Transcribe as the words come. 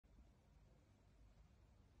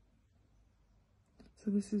So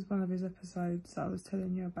this is one of his episodes that I was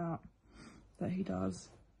telling you about that he does.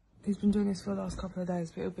 He's been doing this for the last couple of days,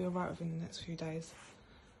 but he'll be alright within the next few days.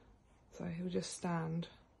 So he'll just stand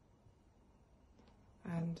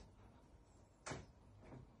and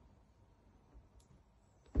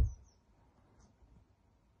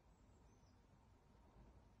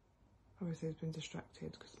obviously he's been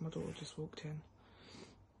distracted because my daughter just walked in.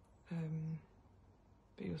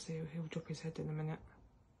 But you'll see he'll drop his head in a minute.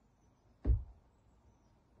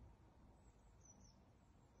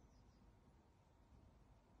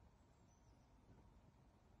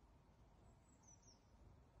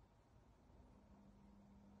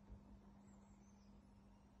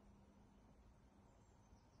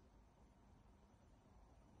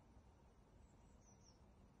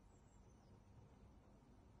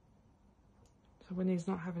 So when he's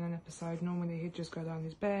not having an episode, normally he'd just go down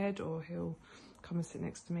his bed, or he'll come and sit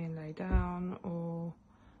next to me and lay down, or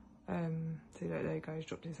see, there he goes, he's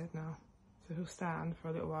dropped his head now. So he'll stand for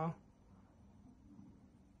a little while.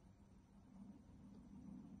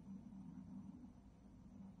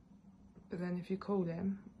 But then if you call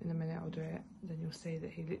him, in a minute I'll do it, then you'll see that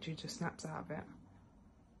he literally just snaps out of it.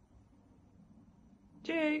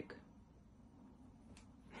 Duke!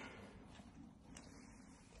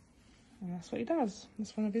 And that's what he does.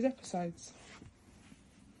 That's one of his episodes.